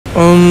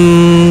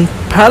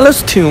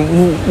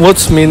Palestine.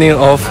 What's meaning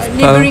of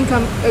Neighboring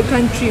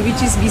country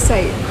which is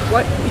beside.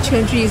 Which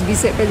country is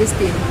beside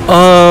Palestine?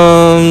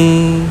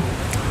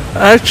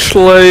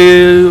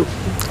 Actually,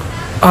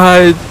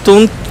 I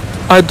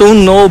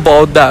don't know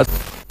about that.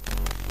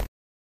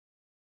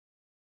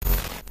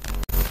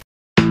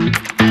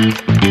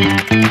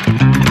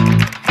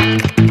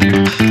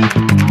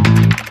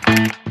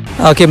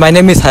 Okay, my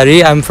name is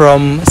Hari. I'm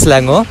from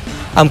Selangor.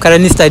 I'm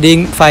currently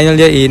studying final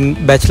year in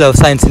Bachelor of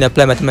Science in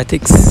Applied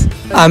Mathematics.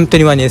 I'm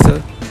 21 years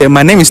old.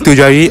 My name is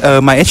Tujari.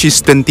 My age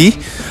is 20.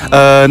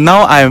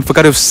 Now I am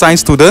Faculty of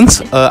Science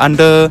student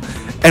under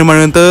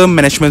Environmental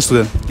Management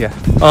student. Yeah.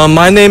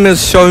 My name is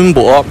Xiao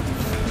Yunbo.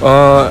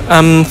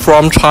 I'm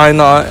from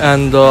China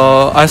and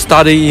I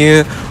study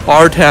in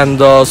art and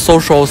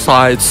social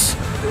science.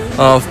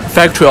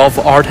 Faculty of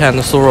Art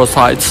and Social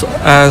Science,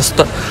 and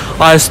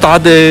I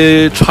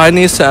study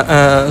Chinese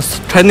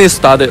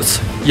studies.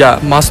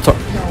 Yeah, master.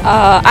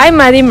 I'm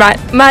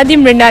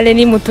Madim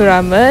Renalini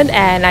Muturaman,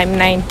 and I'm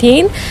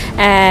 19,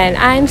 and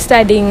I'm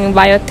studying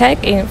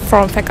biotech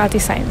from Faculty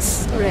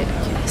Science. Alright.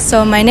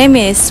 So my name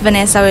is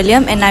Vanessa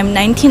William, and I'm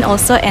 19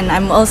 also, and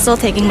I'm also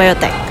taking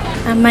biotech.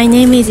 My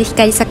name is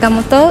Hikari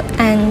Sakamoto,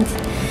 and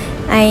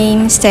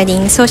I'm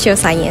studying social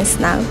science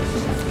now.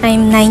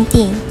 I'm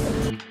 19.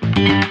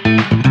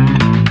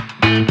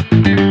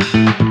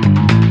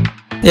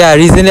 Yeah,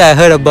 recently I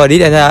heard about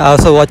it and I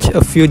also watched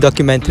a few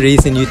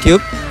documentaries in YouTube.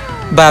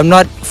 But I'm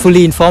not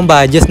fully informed, but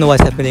I just know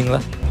what's happening.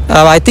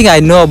 I think I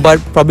know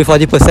about probably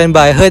 40%, but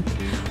I heard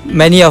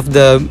many of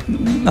the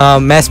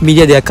mass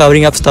media, they are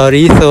covering up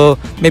stories. So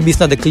maybe it's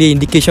not a clear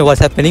indication of what's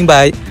happening,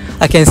 but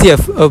I can see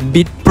a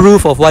bit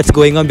proof of what's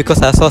going on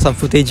because I saw some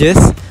footages.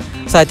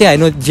 So I think I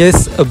know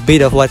just a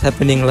bit of what's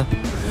happening.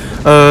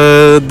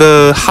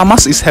 The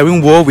Hamas is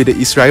having war with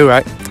Israel,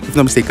 right? If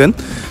not mistaken.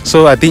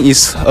 So I think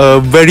it's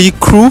very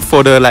cruel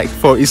for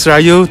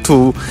Israel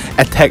to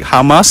attack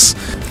Hamas.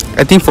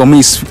 I think for me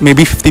it's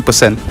maybe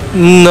 50%.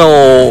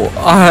 No,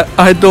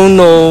 I don't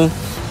know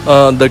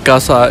the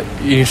Gaza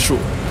issue.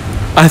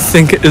 I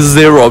think it's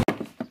 0.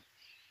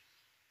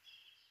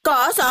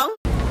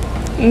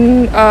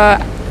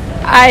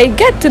 I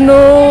get to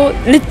know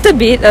little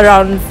bit,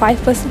 around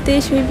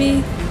 5%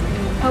 maybe.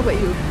 How about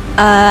you?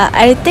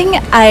 I think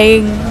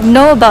I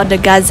know about the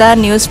Gaza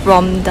news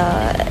from the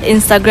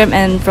Instagram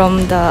and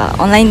from the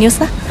online news.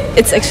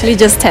 It's actually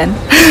just 10.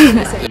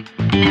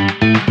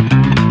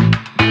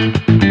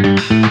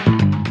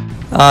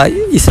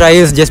 Israel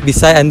is just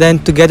beside, and then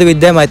together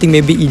with them I think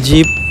maybe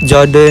Egypt,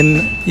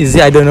 Jordan,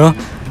 I don't know.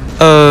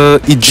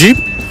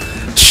 Egypt,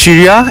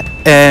 Syria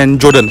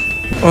and Jordan.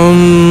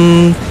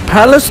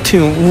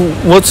 Palestine.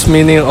 What's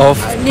meaning of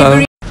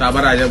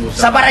Sabar aja Bu.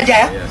 Sabar aja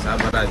ya? Iya,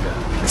 sabar aja.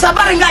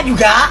 Sabar enggak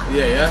juga?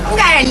 Iya ya.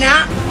 Enggak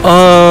enak.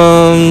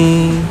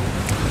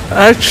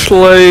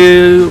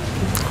 Actually,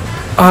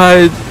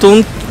 I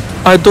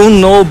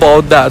don't know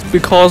about that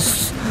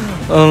because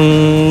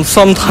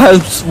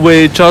sometimes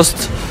we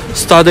just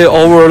study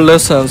our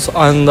lessons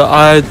and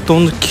I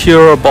don't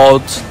care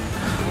about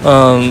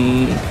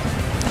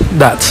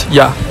that.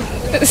 Yeah.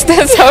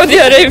 That's Saudi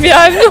Arabia.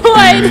 I have no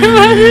idea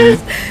about this.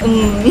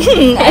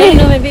 I don't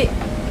know, maybe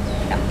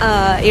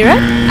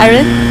Iran?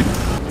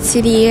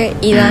 Syria,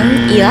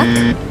 Iran,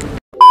 Iraq.